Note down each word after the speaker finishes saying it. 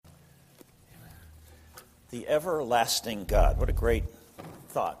The everlasting God. What a great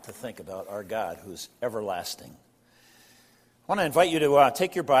thought to think about our God who's everlasting. I want to invite you to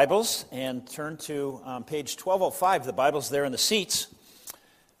take your Bibles and turn to page 1205. The Bible's there in the seats.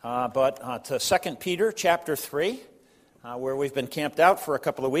 But to 2 Peter chapter 3, where we've been camped out for a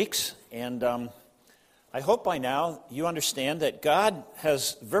couple of weeks. And I hope by now you understand that God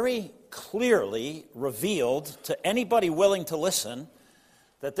has very clearly revealed to anybody willing to listen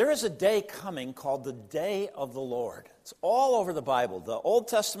that there is a day coming called the Day of the Lord. It's all over the Bible. The Old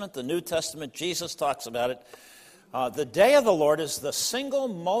Testament, the New Testament, Jesus talks about it. The Day of the Lord is the single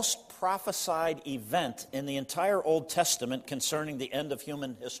most prophesied event in the entire Old Testament concerning the end of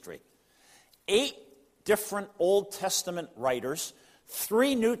human history. 8 different Old Testament writers,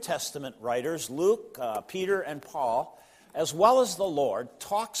 3 New Testament writers, Luke, Peter, and Paul, as well as the Lord,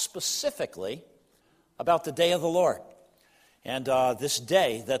 talk specifically about the Day of the Lord. And this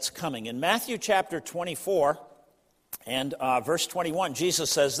day that's coming. In Matthew chapter 24 and verse 21, Jesus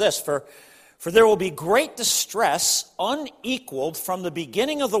says this, For there will be great distress, unequaled from the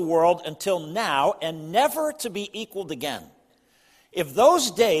beginning of the world until now, and never to be equaled again. If those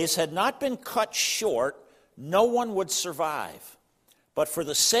days had not been cut short, no one would survive. But for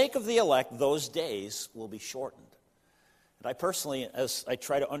the sake of the elect, those days will be shortened. And I personally, as I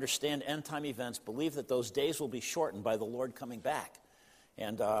try to understand end-time events, believe that those days will be shortened by the Lord coming back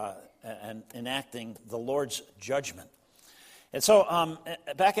and enacting the Lord's judgment. And so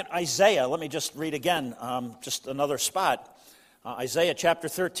back in Isaiah, let me just read again, just another spot. Isaiah chapter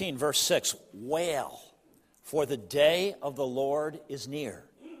 13, verse 6, Wail, for the day of the Lord is near.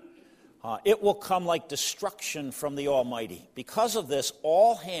 It will come like destruction from the Almighty. Because of this,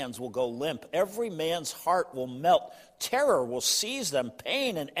 all hands will go limp. Every man's heart will melt. Terror will seize them.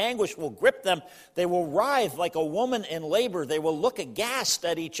 Pain and anguish will grip them. They will writhe like a woman in labor. They will look aghast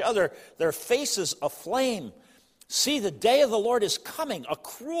at each other, their faces aflame. See, the day of the Lord is coming, a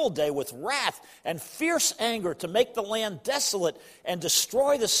cruel day with wrath and fierce anger to make the land desolate and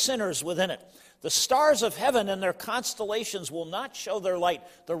destroy the sinners within it. The stars of heaven and their constellations will not show their light.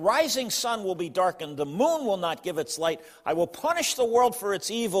 The rising sun will be darkened. The moon will not give its light. I will punish the world for its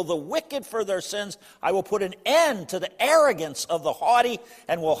evil, the wicked for their sins. I will put an end to the arrogance of the haughty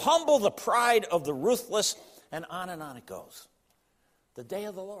and will humble the pride of the ruthless. And on it goes. The day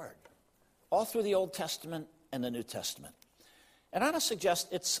of the Lord. All through the Old Testament and the New Testament. And I want to suggest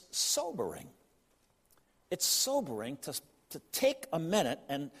it's sobering. It's sobering to take a minute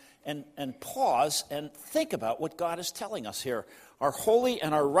and pause and think about what God is telling us here. Our holy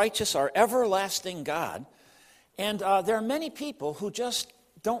and our righteous, our everlasting God. And there are many people who just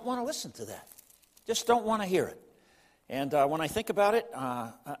don't want to listen to that. Just don't want to hear it. And when I think about it,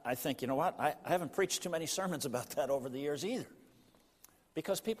 I think, you know what? I haven't preached too many sermons about that over the years either.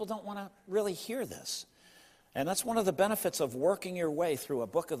 Because people don't want to really hear this. And that's one of the benefits of working your way through a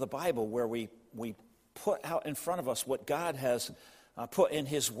book of the Bible where we put out in front of us what God has put in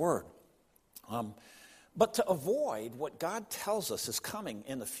His Word. But to avoid what God tells us is coming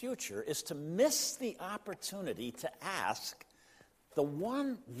in the future is to miss the opportunity to ask the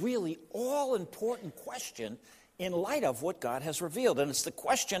one really all-important question in light of what God has revealed. And it's the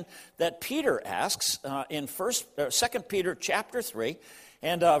question that Peter asks in 2 Peter chapter 3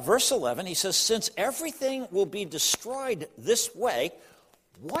 and verse 11. He says, Since everything will be destroyed this way,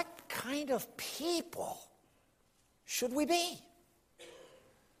 what kind of people should we be?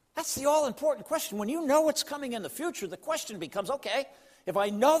 That's the all-important question. When you know what's coming in the future, the question becomes, okay, if I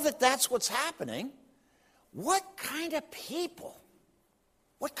know that that's what's happening, what kind of people,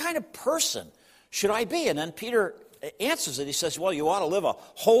 what kind of person should I be? And then Peter answers it. He says, well, you ought to live a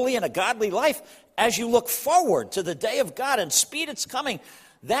holy and a godly life as you look forward to the day of God and speed its coming.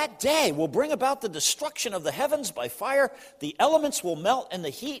 That day will bring about the destruction of the heavens by fire. The elements will melt in the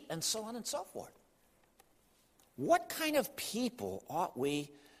heat, and so on and so forth. What kind of people ought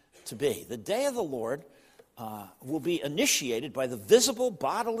we to be? The day of the Lord will be initiated by the visible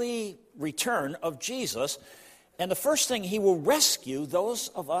bodily return of Jesus. And the first thing, He will rescue those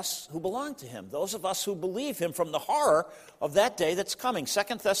of us who belong to Him, those of us who believe Him from the horror of that day that's coming. 2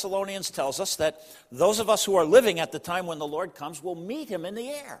 Thessalonians tells us that those of us who are living at the time when the Lord comes will meet Him in the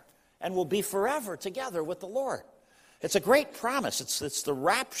air and will be forever together with the Lord. It's a great promise. It's the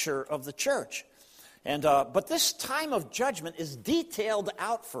rapture of the church. And but this time of judgment is detailed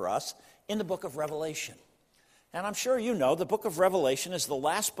out for us in the book of Revelation. And I'm sure you know the book of Revelation is the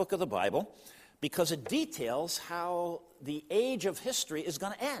last book of the Bible because it details how the age of history is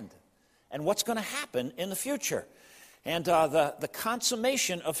going to end and what's going to happen in the future. And the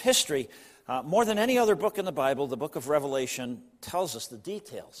consummation of history, more than any other book in the Bible, the book of Revelation tells us the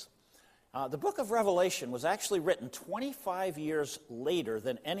details. The book of Revelation was actually written 25 years later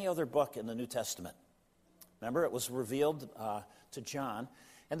than any other book in the New Testament. Remember, it was revealed to John.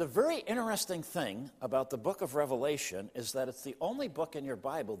 And the very interesting thing about the book of Revelation is that it's the only book in your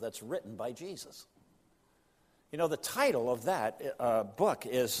Bible that's written by Jesus. You know, the title of that book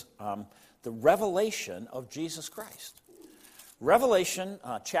is The Revelation of Jesus Christ. Revelation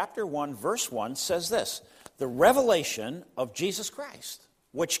chapter 1, verse 1 says this: the revelation of Jesus Christ,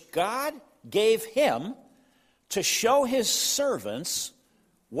 which God gave him to show his servants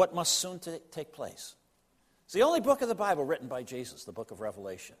what must soon take place. It's the only book of the Bible written by Jesus, the book of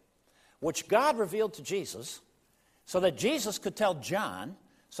Revelation, which God revealed to Jesus so that Jesus could tell John,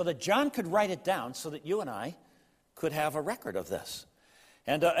 so that John could write it down, so that you and I could have a record of this.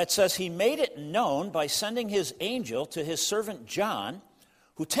 And it says, he made it known by sending his angel to his servant John,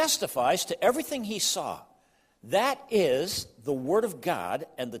 who testifies to everything he saw. That is the word of God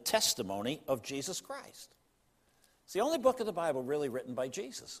and the testimony of Jesus Christ. It's the only book of the Bible really written by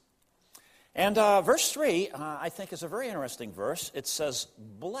Jesus. And verse 3, I think, is a very interesting verse. It says,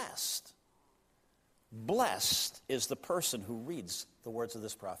 blessed. Blessed is the person who reads the words of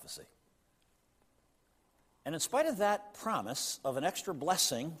this prophecy. And in spite of that promise of an extra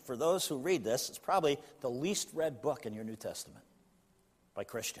blessing for those who read this, it's probably the least read book in your New Testament by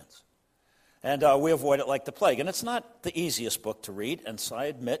Christians. And we avoid it like the plague. And it's not the easiest book to read. And so I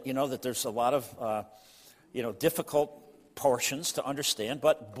admit, that there's a lot of, difficult portions to understand.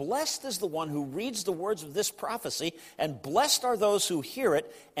 But blessed is the one who reads the words of this prophecy, and blessed are those who hear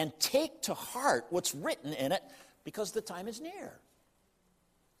it and take to heart what's written in it, because the time is near.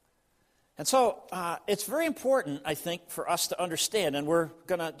 And so it's very important, I think, for us to understand, and we're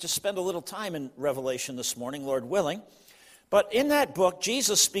going to just spend a little time in Revelation this morning, Lord willing. But in that book,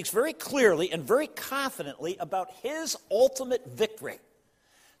 Jesus speaks very clearly and very confidently about his ultimate victory.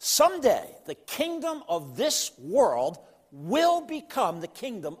 Someday, the kingdom of this world will become the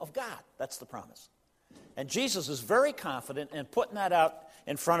kingdom of God. That's the promise. And Jesus is very confident in putting that out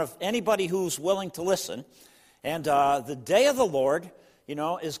in front of anybody who's willing to listen. And the day of the Lord,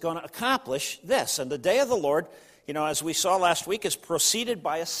 is going to accomplish this. And the day of the Lord, as we saw last week, is preceded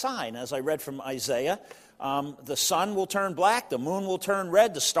by a sign, as I read from Isaiah. The sun will turn black, the moon will turn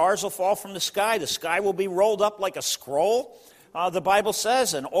red, the stars will fall from the sky will be rolled up like a scroll, the Bible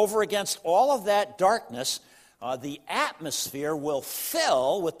says, and over against all of that darkness, the atmosphere will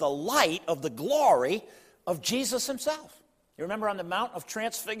fill with the light of the glory of Jesus himself. You remember on the Mount of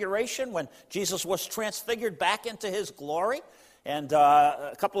Transfiguration when Jesus was transfigured back into his glory? And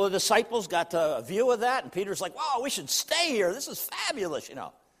a couple of disciples got a view of that, and Peter's like, wow, we should stay here. This is fabulous,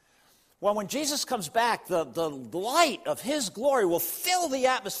 Well, when Jesus comes back, the light of his glory will fill the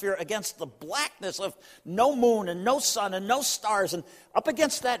atmosphere against the blackness of no moon and no sun and no stars. And up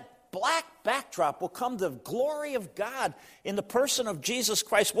against that black backdrop will come the glory of God in the person of Jesus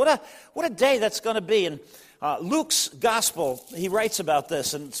Christ. What a day that's going to be. And Luke's gospel, he writes about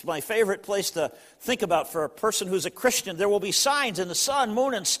this, and it's my favorite place to think about for a person who's a Christian. There will be signs in the sun,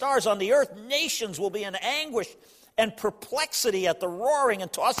 moon, and stars on the earth. Nations will be in anguish and perplexity at the roaring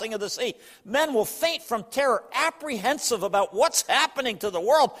and tossing of the sea. Men will faint from terror, apprehensive about what's happening to the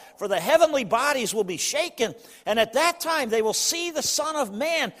world, for the heavenly bodies will be shaken. And at that time they will see the Son of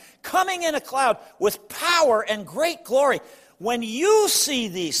Man coming in a cloud with power and great glory. When you see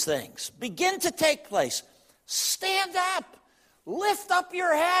these things begin to take place, stand up, lift up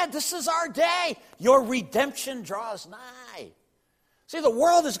your head. This is our day. Your redemption draws nigh. See, the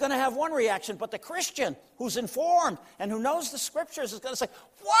world is going to have one reaction, but the Christian who's informed and who knows the Scriptures is going to say,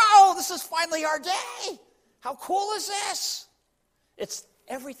 wow, this is finally our day. How cool is this? It's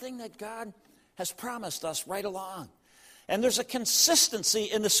everything that God has promised us right along. And there's a consistency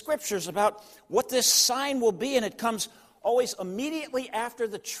in the Scriptures about what this sign will be, and it comes always immediately after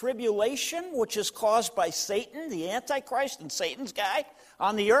the tribulation, which is caused by Satan, the Antichrist and Satan's guy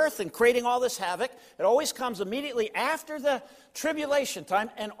on the earth and creating all this havoc. It always comes immediately after the tribulation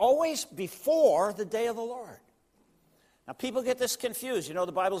time and always before the day of the Lord. Now, people get this confused.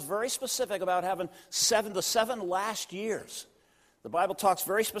 The Bible's very specific about having the 7 last years. The Bible talks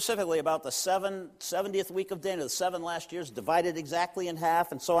very specifically about the 70th week of Daniel, the 7 last years, divided exactly in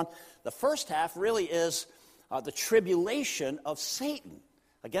half and so on. The first half really is the tribulation of Satan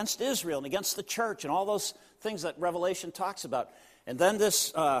against Israel and against the church and all those things that Revelation talks about. And then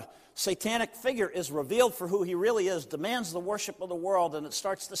this satanic figure is revealed for who he really is, demands the worship of the world, and it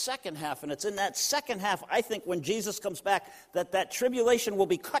starts the second half. And it's in that second half, I think, when Jesus comes back, that tribulation will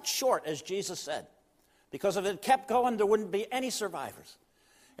be cut short, as Jesus said. Because if it kept going, there wouldn't be any survivors.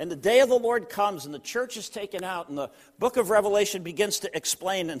 And the day of the Lord comes, and the church is taken out, and the book of Revelation begins to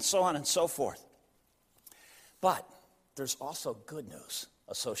explain, and so on and so forth. But there's also good news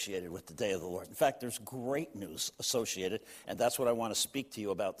associated with the day of the Lord. In fact, there's great news associated, and that's what I want to speak to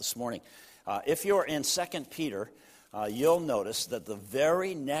you about this morning. If you're in 2 Peter, you'll notice that the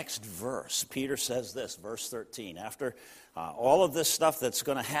very next verse, Peter says this, verse 13, after all of this stuff that's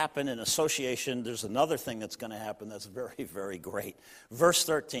going to happen in association, there's another thing that's going to happen that's very, very great. Verse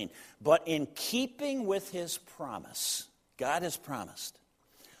 13, but in keeping with his promise, God has promised,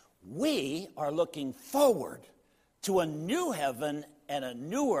 we are looking forward to a new heaven and a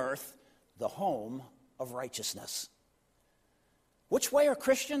new earth, the home of righteousness. Which way are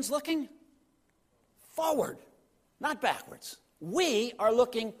Christians looking? Forward, not backwards. We are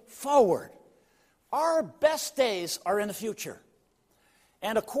looking forward. Our best days are in the future.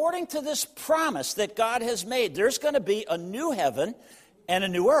 And according to this promise that God has made, there's going to be a new heaven and a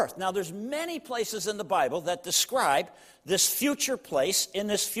new earth. Now, there's many places in the Bible that describe this future place in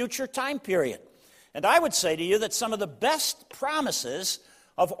this future time period. And I would say to you that some of the best promises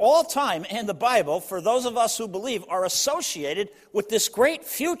of all time in the Bible, for those of us who believe, are associated with this great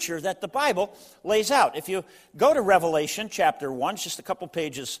future that the Bible lays out. If you go to Revelation chapter 1, just a couple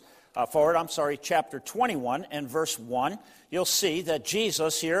pages forward, chapter 21 and verse 1, you'll see that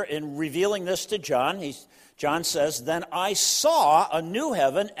Jesus here, in revealing this to John, John says, then I saw a new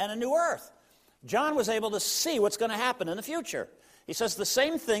heaven and a new earth. John was able to see what's going to happen in the future. He says the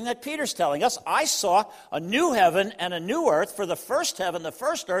same thing that Peter's telling us. I saw a new heaven and a new earth, for the first heaven, the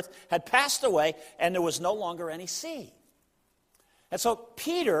first earth had passed away, and there was no longer any sea. And so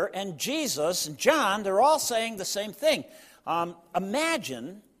Peter and Jesus and John, they're all saying the same thing.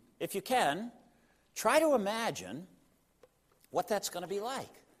 Imagine, if you can, try to imagine what that's going to be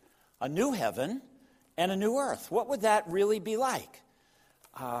like. A new heaven and a new earth. What would that really be like?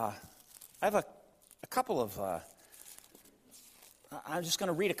 I have a couple of... I'm just going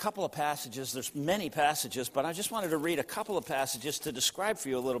to read a couple of passages. There's many passages, but I just wanted to read a couple of passages to describe for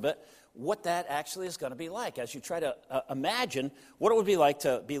you a little bit what that actually is going to be like as you try to imagine what it would be like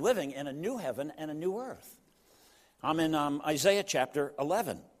to be living in a new heaven and a new earth. I'm in Isaiah chapter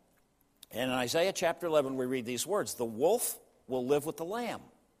 11. And in Isaiah chapter 11, we read these words, the wolf will live with the lamb.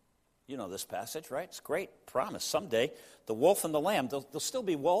 You know this passage, right? It's a great promise. Someday, the wolf and the lamb, there'll still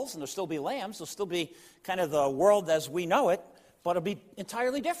be wolves and there'll still be lambs. There'll still be kind of the world as we know it, but it'll be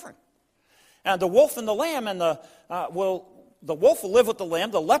entirely different. And the wolf and the lamb the wolf will live with the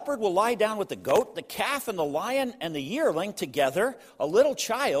lamb, the leopard will lie down with the goat, the calf and the lion and the yearling together, a little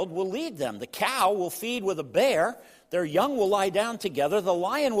child will lead them. The cow will feed with a bear, their young will lie down together, the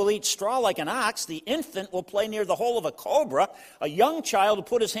lion will eat straw like an ox, the infant will play near the hole of a cobra, a young child will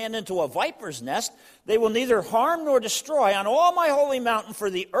put his hand into a viper's nest. They will neither harm nor destroy on all my holy mountain,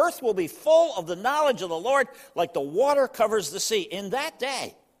 for the earth will be full of the knowledge of the Lord, like the water covers the sea. In that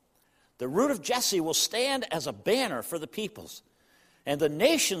day, the root of Jesse will stand as a banner for the peoples, and the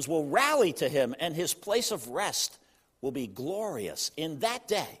nations will rally to him, and his place of rest will be glorious. In that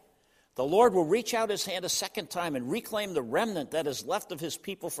day, the Lord will reach out his hand a second time and reclaim the remnant that is left of his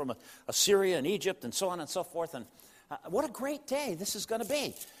people from Assyria and Egypt and so on and so forth. And what a great day this is going to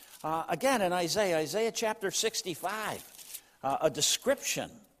be. Again, in Isaiah chapter 65, a description.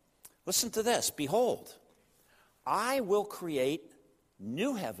 Listen to this. Behold, I will create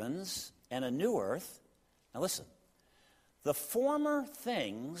new heavens and a new earth. Now listen. The former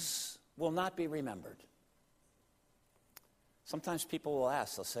things will not be remembered. Sometimes people will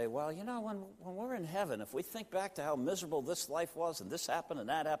ask, they'll say, well, you know, when we're in heaven, if we think back to how miserable this life was and this happened and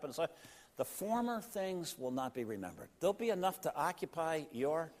that happened, so the former things will not be remembered. There'll be enough to occupy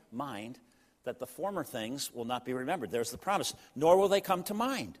your mind that the former things will not be remembered. There's the promise. Nor will they come to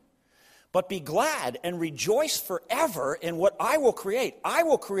mind. But be glad and rejoice forever in what I will create. I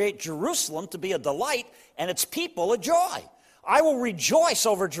will create Jerusalem to be a delight and its people a joy. I will rejoice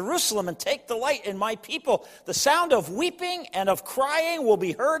over Jerusalem and take delight in my people. The sound of weeping and of crying will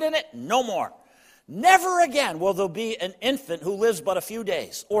be heard in it no more. Never again will there be an infant who lives but a few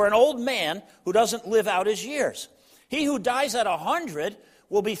days, or an old man who doesn't live out his years. He who dies at 100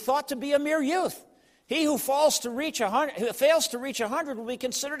 will be thought to be a mere youth. He who fails to reach 100 will be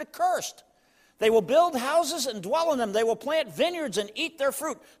considered accursed. They will build houses and dwell in them. They will plant vineyards and eat their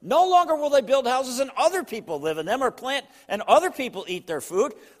fruit. No longer will they build houses and other people live in them, or plant and other people eat their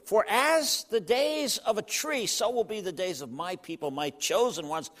food. For as the days of a tree, so will be the days of my people, my chosen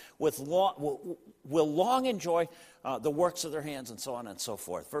ones, will long enjoy the works of their hands, and so on and so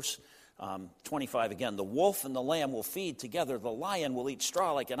forth. Verse 25 again, the wolf and the lamb will feed together. The lion will eat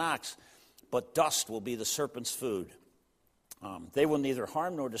straw like an ox, but dust will be the serpent's food. They will neither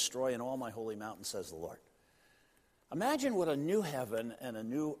harm nor destroy in all my holy mountain, says the Lord. Imagine what a new heaven and a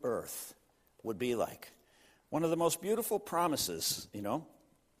new earth would be like. One of the most beautiful promises, in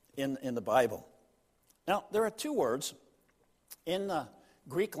the Bible. Now, there are two words in the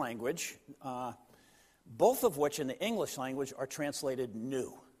Greek language, both of which in the English language are translated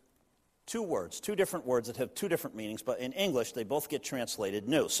new. Two words, two different words that have two different meanings, but in English they both get translated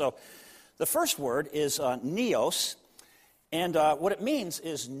new. So the first word is neos, and what it means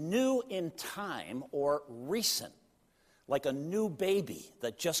is new in time or recent, like a new baby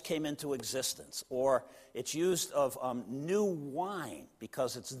that just came into existence, or it's used of new wine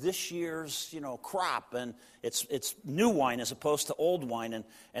because it's this year's crop, and it's new wine as opposed to old wine,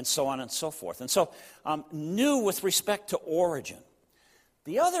 and so on and so forth. And so new with respect to origin.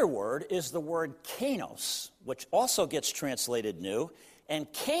 The other word is the word kainos, which also gets translated new, and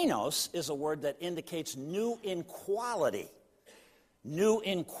kainos is a word that indicates new in quality. New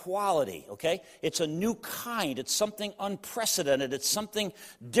in quality, okay? It's a new kind. It's something unprecedented. It's something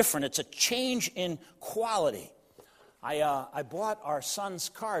different. It's a change in quality. I bought our son's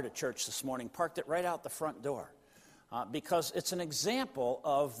car to church this morning, parked it right out the front door, because it's an example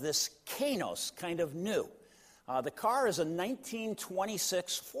of this kainos, kind of new. The car is a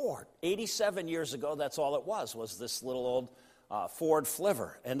 1926 Ford. 87 years ago, that's all it was this little old Ford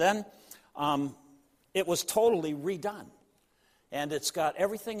Flivver. And then it was totally redone. And it's got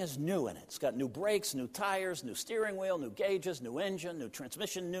everything is new in it. It's got new brakes, new tires, new steering wheel, new gauges, new engine, new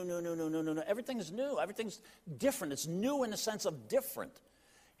transmission, new. Everything is new. Everything's different. It's new in the sense of different.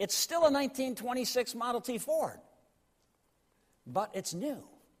 It's still a 1926 Model T Ford, but it's new.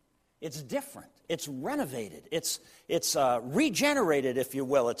 It's different. It's renovated. It's regenerated, if you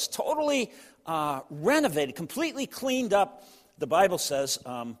will. It's totally renovated, completely cleaned up. The Bible says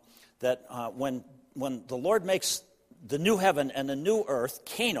that when the Lord makes the new heaven and the new earth,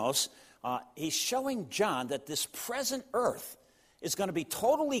 kainos, he's showing John that this present earth is going to be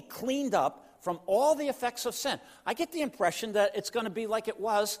totally cleaned up from all the effects of sin. I get the impression that it's going to be like it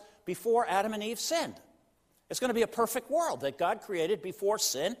was before Adam and Eve sinned. It's going to be a perfect world that God created before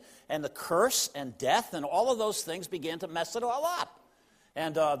sin, and the curse and death and all of those things began to mess it all up.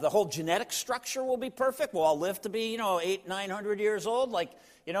 And the whole genetic structure will be perfect. We'll all live to be, 800-900 years old, like,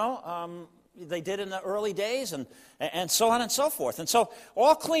 they did in the early days, and so on and so forth. And so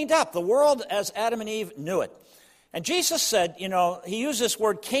all cleaned up, the world as Adam and Eve knew it. And Jesus said, he used this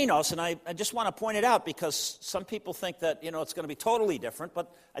word kainos, and I just want to point it out because some people think that, it's going to be totally different, but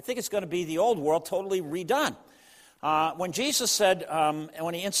I think it's going to be the old world totally redone. When Jesus said,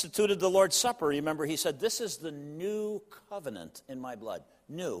 when he instituted the Lord's Supper, remember, he said, this is the new covenant in my blood.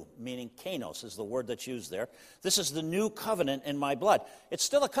 New, meaning kainos is the word that's used there. This is the new covenant in my blood. It's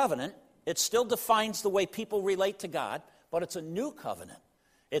still a covenant. It still defines the way people relate to God, but it's a new covenant.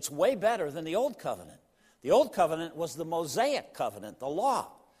 It's way better than the old covenant. The old covenant was the Mosaic covenant, the law.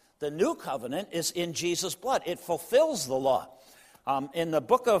 The new covenant is in Jesus' blood. It fulfills the law. In the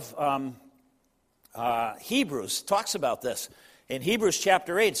book of Hebrews, talks about this. In Hebrews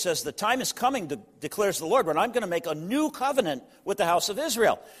chapter 8, it says, the time is coming, declares the Lord, when I'm going to make a new covenant with the house of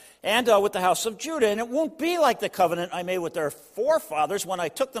Israel and with the house of Judah. And it won't be like the covenant I made with their forefathers when I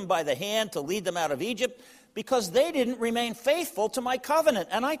took them by the hand to lead them out of Egypt, because they didn't remain faithful to my covenant,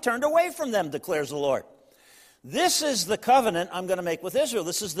 and I turned away from them, declares the Lord. This is the covenant I'm going to make with Israel.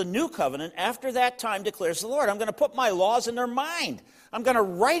 This is the new covenant. After that time, declares the Lord, I'm going to put my laws in their mind. I'm going to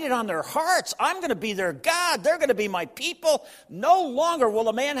write it on their hearts. I'm going to be their God. They're going to be my people. No longer will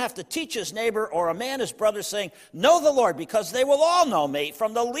a man have to teach his neighbor or a man his brother, saying, know the Lord, because they will all know me,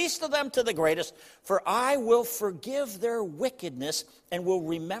 from the least of them to the greatest. For I will forgive their wickedness and will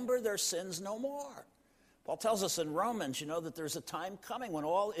remember their sins no more. Paul tells us in Romans, that there's a time coming when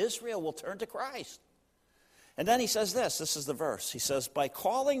all Israel will turn to Christ. And then he says this is the verse. He says, by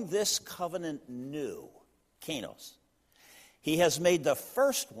calling this covenant new, kainos, he has made the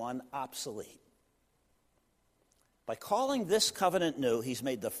first one obsolete. By calling this covenant new, he's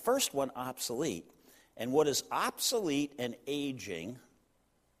made the first one obsolete. And what is obsolete and aging,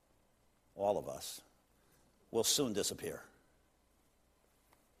 all of us, will soon disappear.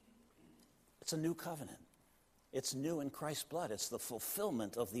 It's a new covenant. It's new in Christ's blood. It's the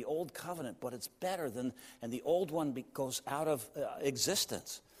fulfillment of the old covenant, but it's better than, and the old one goes out of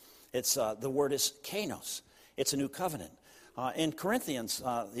existence. It's the word is kainos. It's a new covenant. In Corinthians,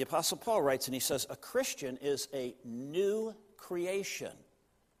 the Apostle Paul writes, and he says, a Christian is a new creation.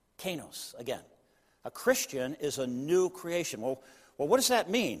 Kainos, again. A Christian is a new creation. Well, what does that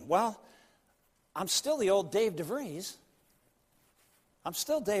mean? Well, I'm still the old Dave DeVries. I'm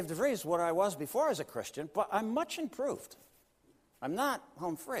still Dave DeVries, what I was before as a Christian, but I'm much improved. I'm not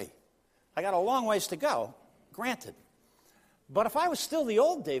home free. I got a long ways to go, granted. But if I was still the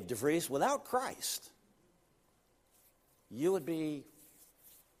old Dave DeVries without Christ, you would be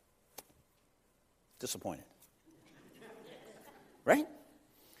disappointed. Right?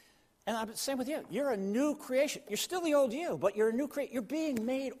 And I'm the same with you. You're a new creation. You're still the old you, but you're a new creation. You're being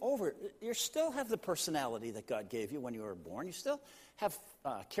made over. You still have the personality that God gave you when you were born. You still have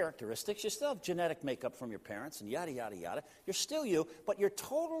characteristics. You still have genetic makeup from your parents and yada, yada, yada. You're still you, but you're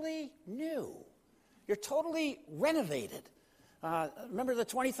totally new. You're totally renovated. Remember the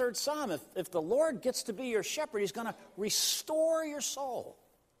 23rd Psalm. If the Lord gets to be your shepherd, he's going to restore your soul.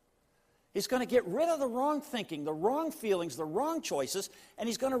 He's going to get rid of the wrong thinking, the wrong feelings, the wrong choices, and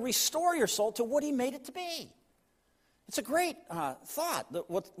he's going to restore your soul to what he made it to be. It's a great thought,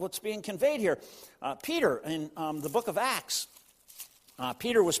 what's being conveyed here. Peter, in the book of Acts,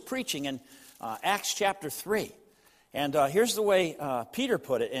 Peter was preaching in Acts chapter 3. And here's the way Peter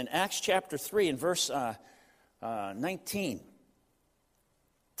put it in Acts chapter 3 in verse 19.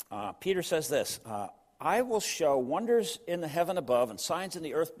 Peter says this, I will show wonders in the heaven above and signs in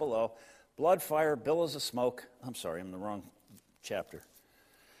the earth below, blood, fire, billows of smoke. I'm sorry, I'm in the wrong chapter.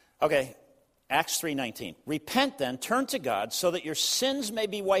 Okay, Acts 3:19. Repent then, turn to God, so that your sins may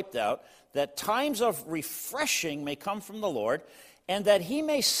be wiped out, that times of refreshing may come from the Lord, and that he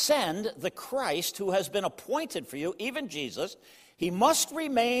may send the Christ who has been appointed for you, even Jesus. He must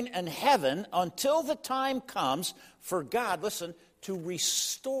remain in heaven until the time comes for God, listen, to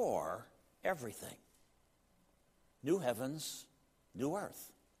restore everything. New heavens, new earth.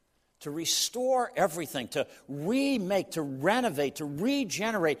 To restore everything, to remake, to renovate, to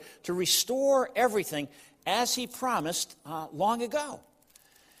regenerate, to restore everything as he promised long ago.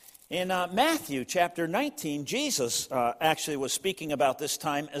 In Matthew chapter 19, Jesus actually was speaking about this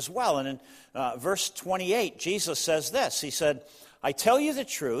time as well. And in verse 28, Jesus says this. He said, I tell you the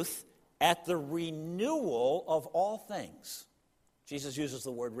truth, at the renewal of all things. Jesus uses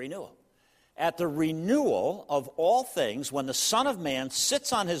the word renewal. At the renewal of all things, when the Son of Man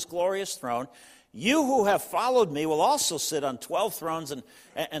sits on his glorious throne, you who have followed me will also sit on 12 thrones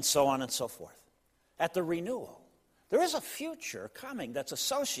and so on and so forth. At the renewal. There is a future coming that's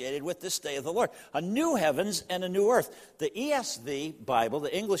associated with this day of the Lord. A new heavens and a new earth. The ESV Bible,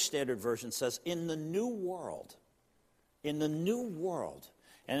 the English Standard Version, says, in the new world. In the new world.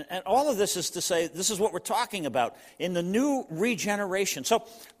 And all of this is to say, this is what we're talking about, in the new regeneration. So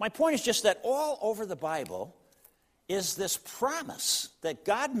my point is just that all over the Bible is this promise that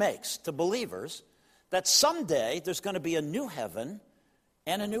God makes to believers that someday there's going to be a new heaven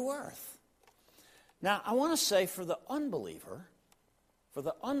and a new earth. Now, I want to say for the unbeliever,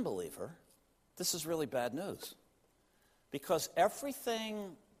 this is really bad news. Because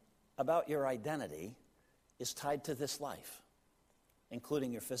everything about your identity is tied to this life,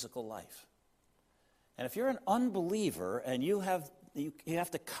 including your physical life. And if you're an unbeliever and you have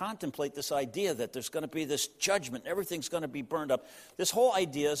to contemplate this idea that there's going to be this judgment, everything's going to be burned up, this whole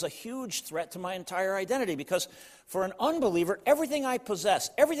idea is a huge threat to my entire identity, because for an unbeliever, everything I possess,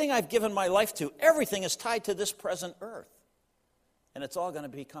 everything I've given my life to, everything is tied to this present earth. And it's all going to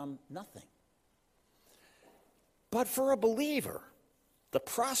become nothing. But for a believer, the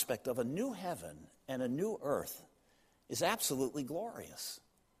prospect of a new heaven and a new earth is absolutely glorious.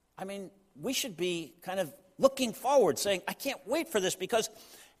 I mean, we should be kind of looking forward, saying, I can't wait for this, because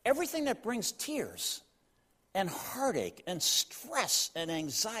everything that brings tears and heartache and stress and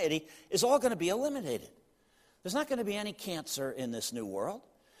anxiety is all going to be eliminated. There's not going to be any cancer in this new world.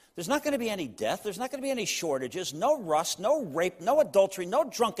 There's not going to be any death. There's not going to be any shortages, no rust, no rape, no adultery, no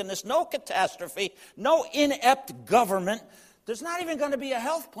drunkenness, no catastrophe, no inept government. There's not even going to be a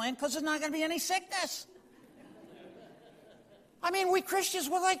health plan, because there's not going to be any sickness. I mean, we Christians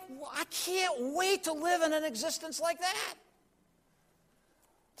were like, I can't wait to live in an existence like that.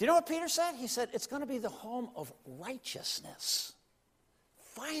 Do you know what Peter said? He said, it's going to be the home of righteousness.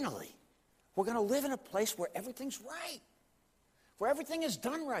 Finally, we're going to live in a place where everything's right, where everything is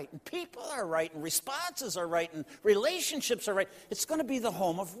done right, and people are right, and responses are right, and relationships are right. It's going to be the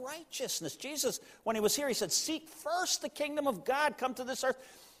home of righteousness. Jesus, when he was here, he said, seek first the kingdom of God, come to this earth.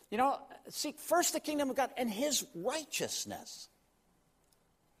 You know, seek first the kingdom of God and his righteousness.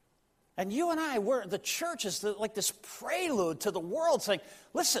 And you and I, the church is like this prelude to the world saying,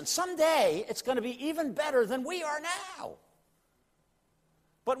 listen, someday it's going to be even better than we are now.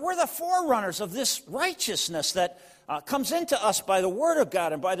 But we're the forerunners of this righteousness that comes into us by the Word of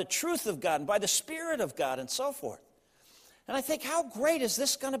God and by the truth of God and by the Spirit of God and so forth. And I think, how great is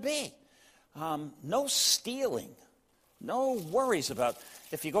this going to be? No stealing, no worries about.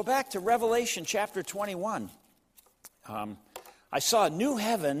 If you go back to Revelation chapter 21, I saw a new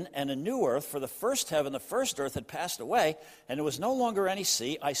heaven and a new earth, for the first heaven, the first earth had passed away, and there was no longer any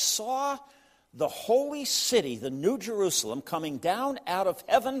sea. I saw the holy city, the New Jerusalem, coming down out of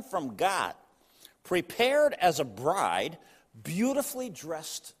heaven from God, prepared as a bride, beautifully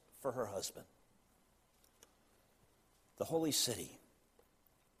dressed for her husband. The holy city.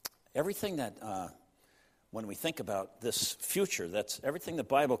 Everything that, when we think about this future, that's everything the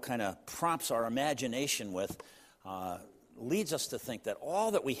Bible kind of prompts our imagination with, leads us to think that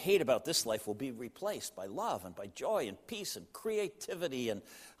all that we hate about this life will be replaced by love and by joy and peace and creativity and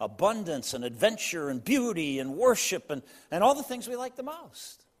abundance and adventure and beauty and worship and all the things we like the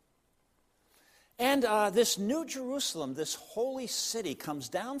most. And this New Jerusalem, this holy city, comes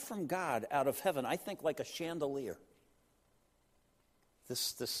down from God out of heaven, I think like a chandelier.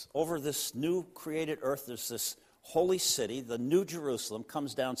 Over this new created earth, there's this holy city, the New Jerusalem,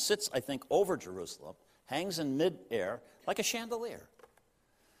 comes down, sits, I think, over Jerusalem, hangs in midair like a chandelier.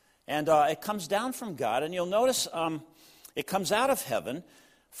 And it comes down from God, and you'll notice it comes out of heaven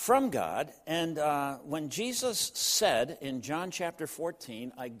from God. And when Jesus said in John chapter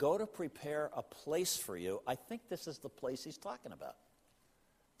 14, I go to prepare a place for you, I think this is the place he's talking about,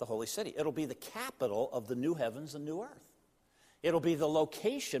 the holy city. It'll be the capital of the new heavens and new earth. It'll be the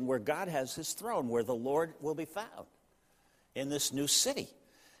location where God has his throne, where the Lord will be found in this new city.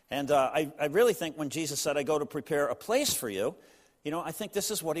 And I really think when Jesus said, I go to prepare a place for you, I think this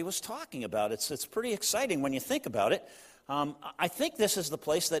is what he was talking about. It's pretty exciting when you think about it. I think this is the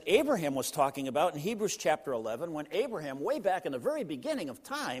place that Abraham was talking about in Hebrews chapter 11, when Abraham, way back in the very beginning of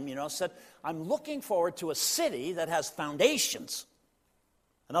time, said, I'm looking forward to a city that has foundations.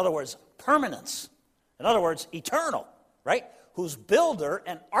 In other words, permanence. In other words, eternal, right? Whose builder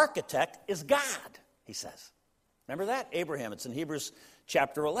and architect is God, he says. Remember that? Abraham, it's in Hebrews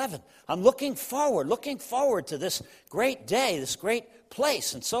chapter 11. I'm looking forward to this great day, this great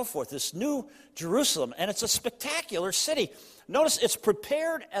place, and so forth, this new Jerusalem. And it's a spectacular city. Notice it's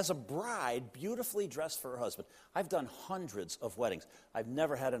prepared as a bride, beautifully dressed for her husband. I've done hundreds of weddings. I've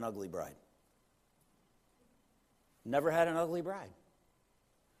never had an ugly bride. Never had an ugly bride.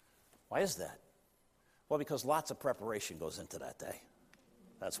 Why is that? Well, because lots of preparation goes into that day.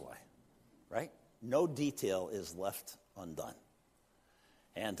 That's why, right? No detail is left undone.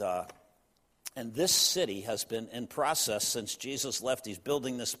 And this city has been in process since Jesus left. He's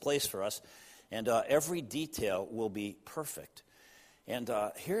building this place for us, and every detail will be perfect. And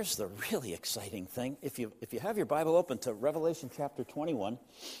here's the really exciting thing. If you have your Bible open to Revelation chapter 21,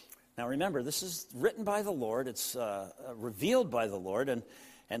 now remember, this is written by the Lord. It's revealed by the Lord,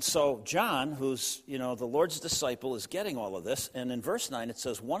 and so John, who's, the Lord's disciple, is getting all of this. And in verse 9 it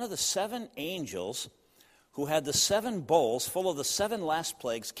says, one of the 7 angels who had the 7 bowls full of the 7 last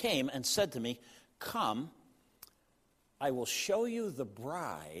plagues came and said to me, come, I will show you the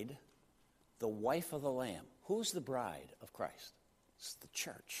bride, the wife of the Lamb. Who's the bride of Christ? It's the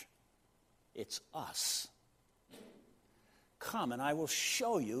church. It's us. Come and I will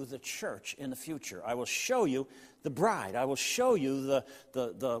show you the church in the future. I will show you the bride. I will show you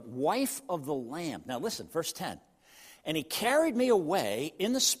the wife of the Lamb. Now listen, verse 10. And he carried me away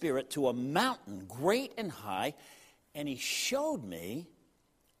in the Spirit to a mountain great and high, and he showed me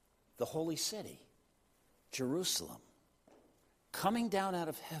the holy city, Jerusalem, coming down out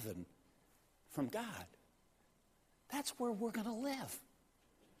of heaven from God. That's where we're going to live.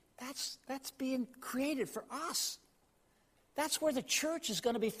 That's being created for us. That's where the church is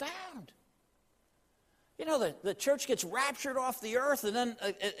going to be found. The church gets raptured off the earth, and then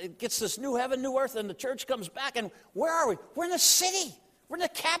it gets this new heaven, new earth, and the church comes back, and where are we? We're in the city. We're in the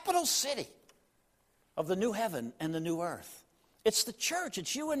capital city of the new heaven and the new earth. It's the church.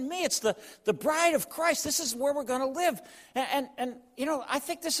 It's you and me. It's the bride of Christ. This is where we're going to live. And I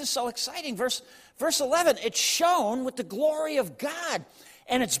think this is so exciting. Verse 11, it shone with the glory of God,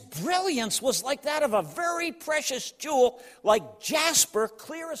 and its brilliance was like that of a very precious jewel, like jasper,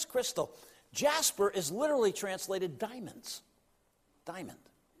 clear as crystal. Jasper is literally translated diamonds. Diamond.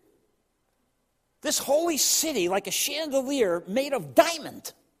 This holy city, like a chandelier made of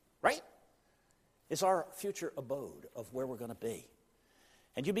diamond, right, is our future abode of where we're going to be.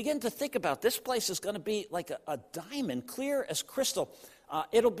 And you begin to think about this place is going to be like a diamond, clear as crystal.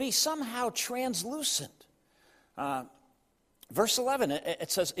 It'll be somehow translucent. Verse 11, it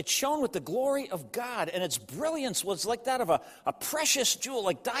says, it shone with the glory of God, and its brilliance was like that of a precious jewel,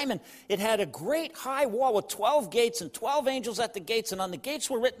 like diamond. It had a great high wall with 12 gates and 12 angels at the gates, and on the gates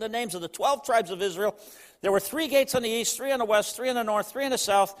were written the names of the 12 tribes of Israel. There were 3 gates on the east, 3 on the west, 3 on the north, 3 on the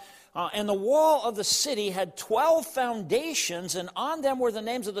south. And the wall of the city had 12 foundations, and on them were the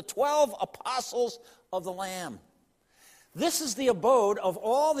names of the 12 apostles of the Lamb. This is the abode of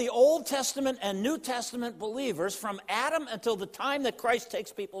all the Old Testament and New Testament believers from Adam until the time that Christ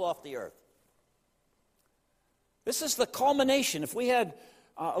takes people off the earth. This is the culmination. If we had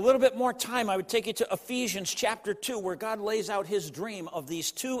a little bit more time, I would take you to Ephesians chapter 2, where God lays out his dream of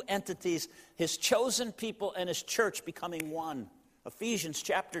these two entities, his chosen people and his church becoming one. Ephesians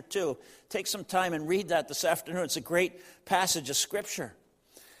chapter 2. Take some time and read that this afternoon. It's a great passage of Scripture.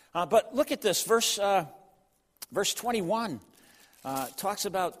 But look at this, verse 21 talks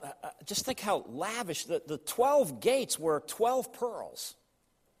about, just think how lavish, the 12 gates were 12 pearls.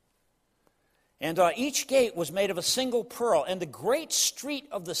 And each gate was made of a single pearl, and the great street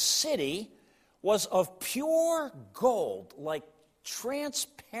of the city was of pure gold, like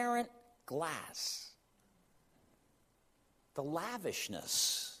transparent glass. The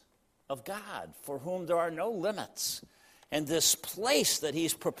lavishness of God, for whom there are no limits. And this place that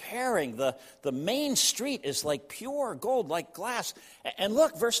he's preparing, the main street, is like pure gold, like glass. And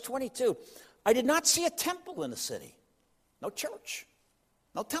look, verse 22. I did not see a temple in the city. No church.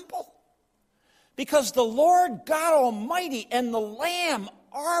 No temple. Because the Lord God Almighty and the Lamb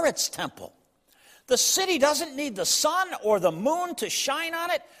are its temple. The city doesn't need the sun or the moon to shine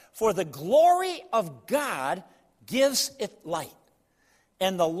on it, for the glory of God gives it light.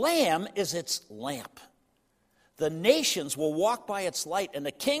 And the Lamb is its lamp. The nations will walk by its light, and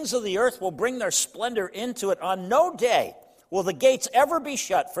the kings of the earth will bring their splendor into it. On no day will the gates ever be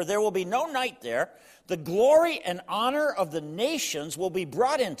shut, for there will be no night there. The glory and honor of the nations will be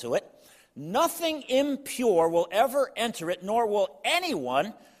brought into it. Nothing impure will ever enter it, nor will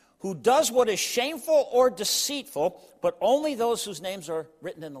anyone who does what is shameful or deceitful, but only those whose names are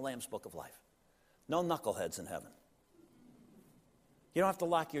written in the Lamb's book of life. No knuckleheads in heaven. You don't have to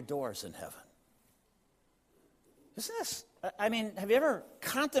lock your doors in heaven. Isn't this, I mean, have you ever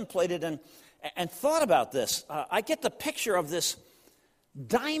contemplated and thought about this? I get the picture of this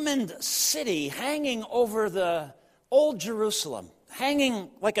diamond city hanging over the old Jerusalem, hanging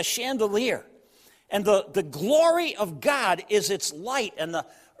like a chandelier. And the glory of God is its light, and the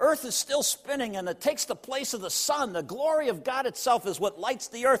earth is still spinning, and it takes the place of the sun. The glory of God itself is what lights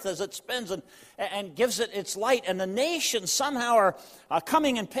the earth as it spins and gives it its light. And the nations somehow are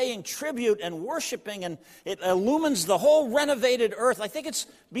coming and paying tribute and worshiping, and it illumines the whole renovated earth. I think it's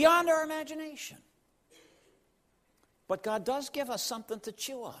beyond our imagination. But God does give us something to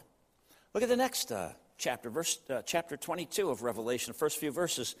chew on. Look at the next chapter, chapter 22 of Revelation, the first few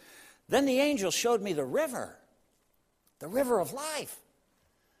verses. Then the angel showed me the river of life.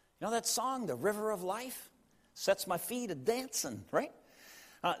 You know that song, The River of Life? Sets my feet a-dancing, right?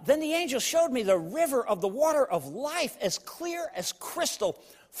 Then the angel showed me the river of the water of life, as clear as crystal,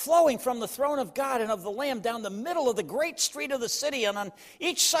 flowing from the throne of God and of the Lamb down the middle of the great street of the city. And on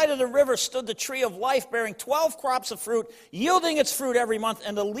each side of the river stood the tree of life, bearing 12 crops of fruit, yielding its fruit every month.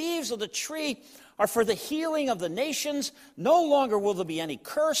 And the leaves of the tree are for the healing of the nations. No longer will there be any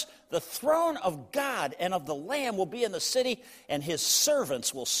curse. The throne of God and of the Lamb will be in the city, and his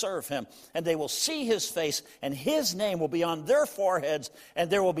servants will serve him. And they will see his face, and his name will be on their foreheads. And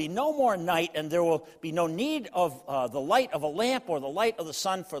there will be no more night, and there will be no need of the light of a lamp or the light of the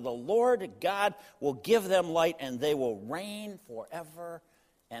sun, for the Lord God will give them light, and they will reign forever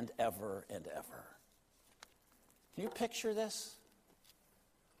and ever and ever. Can you picture this?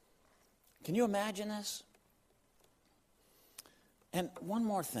 Can you imagine this? And one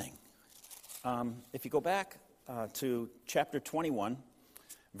more thing. If you go back to chapter 21,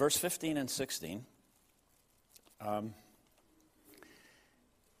 verse 15 and 16,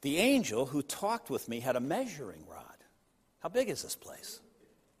 the angel who talked with me had a measuring rod. How big is this place?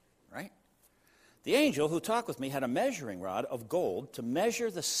 Right? The angel who talked with me had a measuring rod of gold to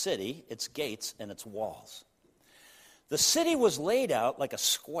measure the city, its gates, and its walls. The city was laid out like a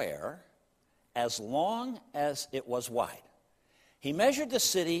square, as long as it was wide. He measured the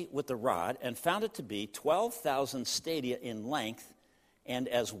city with the rod and found it to be 12,000 stadia in length, and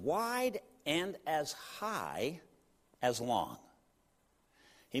as wide and as high as long.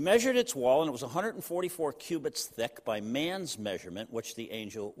 He measured its wall, and it was 144 cubits thick by man's measurement, which the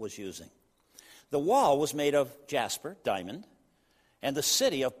angel was using. The wall was made of jasper, diamond, and the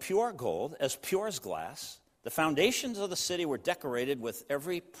city of pure gold, as pure as glass. The foundations of the city were decorated with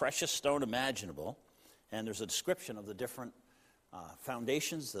every precious stone imaginable, and there's a description of the different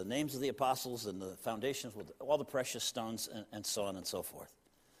foundations, the names of the apostles, and the foundations with all the precious stones, and so on and so forth.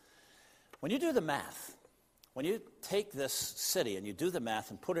 When you do the math, when you take this city and you do the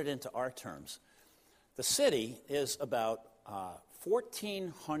math and put it into our terms, the city is about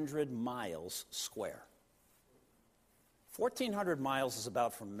 1,400 miles square. 1,400 miles is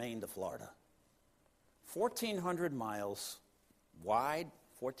about from Maine to Florida. 1,400 miles wide,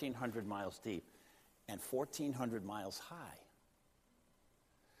 1,400 miles deep, and 1,400 miles high.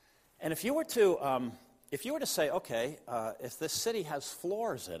 And if you were to say, okay, if this city has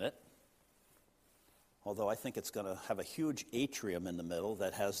floors in it, although I think it's going to have a huge atrium in the middle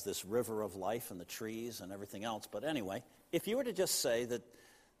that has this river of life and the trees and everything else. But anyway, if you were to just say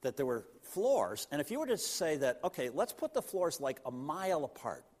that there were floors, and if you were to say that, okay, let's put the floors like a mile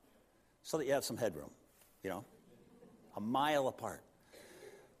apart so that you have some headroom, a mile apart.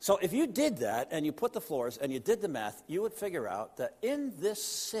 So if you did that and you put the floors and you did the math, you would figure out that in this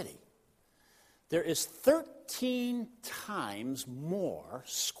city, there is 13 times more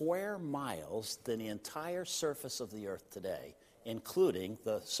square miles than the entire surface of the earth today, including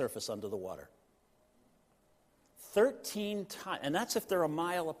the surface under the water. 13 times, and that's if they're a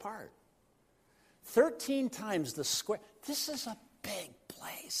mile apart. 13 times the square. This is a big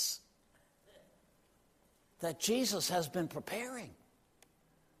place that Jesus has been preparing.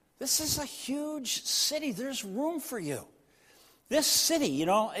 This is a huge city. There's room for you. This city,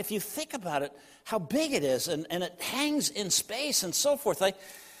 if you think about it, how big it is, and it hangs in space and so forth.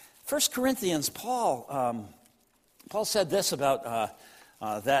 1 Corinthians, Paul said this about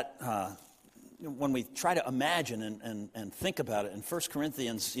that when we try to imagine and think about it. In 1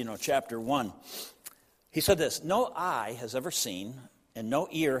 Corinthians, chapter 1, he said this, "No eye has ever seen, and no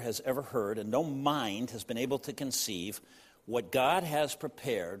ear has ever heard, and no mind has been able to conceive what God has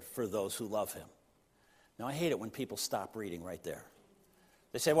prepared for those who love him." Now, I hate it when people stop reading right there.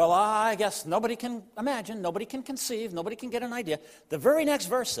 They say, well, I guess nobody can imagine, nobody can conceive, nobody can get an idea. The very next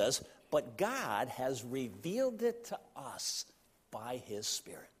verse says, but God has revealed it to us by his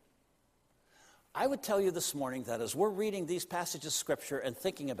Spirit. I would tell you this morning that as we're reading these passages of Scripture and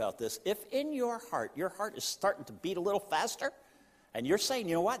thinking about this, if in your heart is starting to beat a little faster, and you're saying,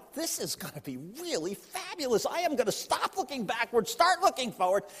 you know what, this is going to be really fabulous. I am going to stop looking backward, start looking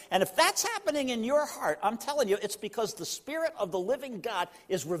forward. And if that's happening in your heart, I'm telling you, it's because the Spirit of the living God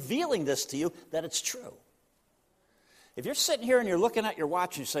is revealing this to you, that it's true. If you're sitting here and you're looking at your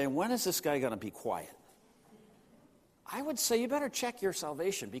watch and you're saying, when is this guy going to be quiet? I would say you better check your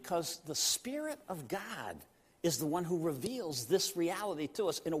salvation, because the Spirit of God is the one who reveals this reality to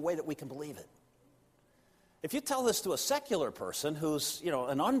us in a way that we can believe it. If you tell this to a secular person who's,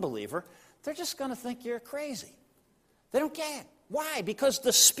 an unbeliever, they're just going to think you're crazy. They don't get it. Why? Because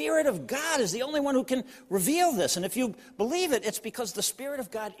the Spirit of God is the only one who can reveal this. And if you believe it, it's because the Spirit of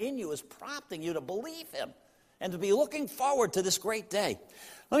God in you is prompting you to believe him and to be looking forward to this great day.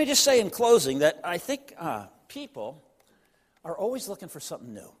 Let me just say in closing that I think people are always looking for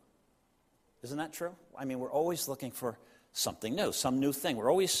something new. Isn't that true? I mean, we're always looking for something new, some new thing.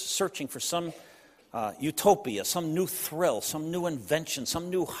 We're always searching for some utopia, some new thrill, some new invention, some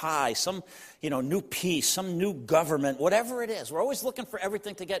new high, some, new peace, some new government, whatever it is. We're always looking for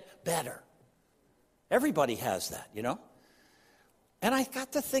everything to get better. Everybody has that, And I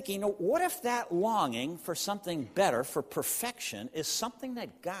got to thinking, what if that longing for something better, for perfection, is something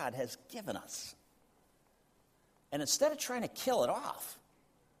that God has given us? And instead of trying to kill it off,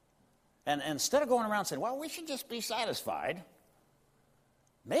 and instead of going around saying, well, we should just be satisfied,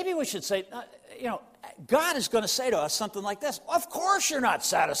 maybe we should say, God is going to say to us something like this. Of course you're not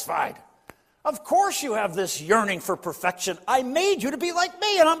satisfied. Of course you have this yearning for perfection. I made you to be like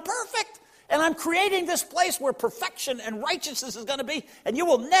me, and I'm perfect. And I'm creating this place where perfection and righteousness is going to be, and you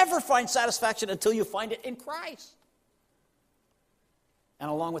will never find satisfaction until you find it in Christ. And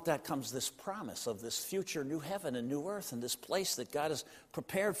along with that comes this promise of this future new heaven and new earth and this place that God has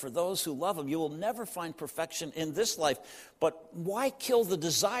prepared for those who love him. You will never find perfection in this life. But why kill the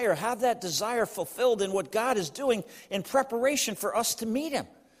desire? Have that desire fulfilled in what God is doing in preparation for us to meet him.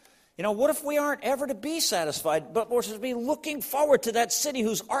 What if we aren't ever to be satisfied, but we're to be looking forward to that city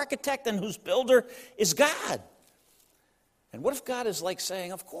whose architect and whose builder is God? And what if God is like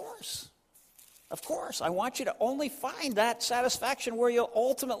saying, of course, I want you to only find that satisfaction where you'll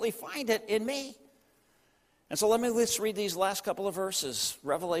ultimately find it in me. And so let's read these last couple of verses.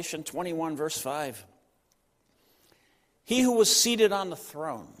 Revelation 21, verse 5. He who was seated on the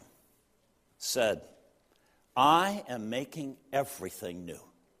throne said, I am making everything new.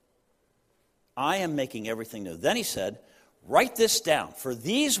 I am making everything new. Then he said, write this down, for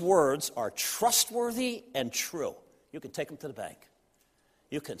these words are trustworthy and true. You can take them to the bank.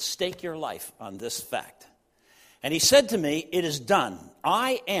 You can stake your life on this fact. And he said to me, it is done.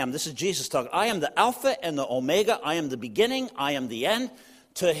 I am, this is Jesus talking, I am the Alpha and the Omega. I am the beginning. I am the end.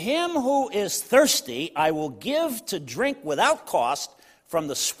 To him who is thirsty, I will give to drink without cost from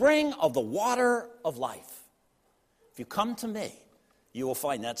the spring of the water of life. If you come to me, you will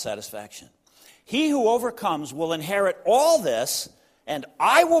find that satisfaction. He who overcomes will inherit all this, and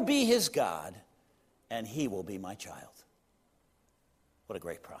I will be his God, and he will be my child. What a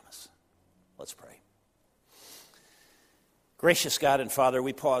great promise. Let's pray. Gracious God and Father,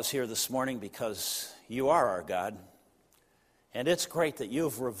 we pause here this morning because you are our God. And it's great that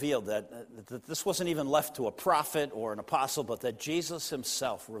you've revealed that this wasn't even left to a prophet or an apostle, but that Jesus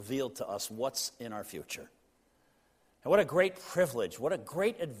himself revealed to us what's in our future. And what a great privilege, what a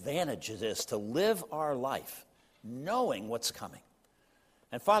great advantage it is to live our life knowing what's coming.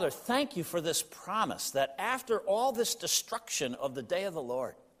 And Father, thank you for this promise that after all this destruction of the day of the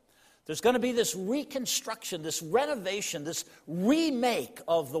Lord, there's going to be this reconstruction, this renovation, this remake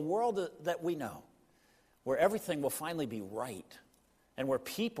of the world that we know, where everything will finally be right and where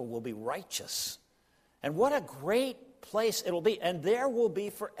people will be righteous. And what a great place it'll be. And there will be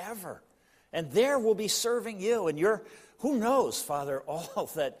forever. And there will be serving you. And who knows, Father, all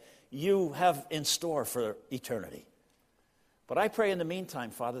that you have in store for eternity. But I pray in the meantime,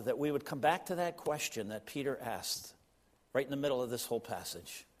 Father, that we would come back to that question that Peter asked right in the middle of this whole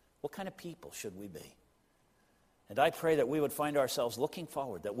passage. What kind of people should we be? And I pray that we would find ourselves looking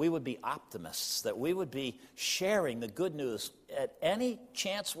forward, that we would be optimists, that we would be sharing the good news at any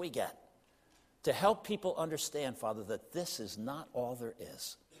chance we get to help people understand, Father, that this is not all there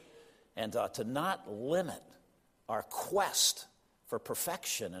is. And to not limit our quest for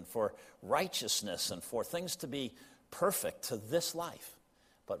perfection and for righteousness and for things to be perfect to this life,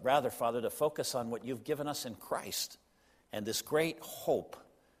 but rather, Father, to focus on what you've given us in Christ and this great hope,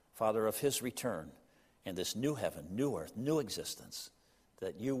 Father, of his return and this new heaven, new earth, new existence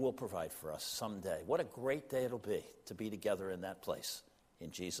that you will provide for us someday. What a great day it'll be to be together in that place.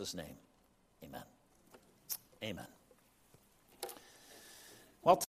 In Jesus' name, amen. Amen. Well,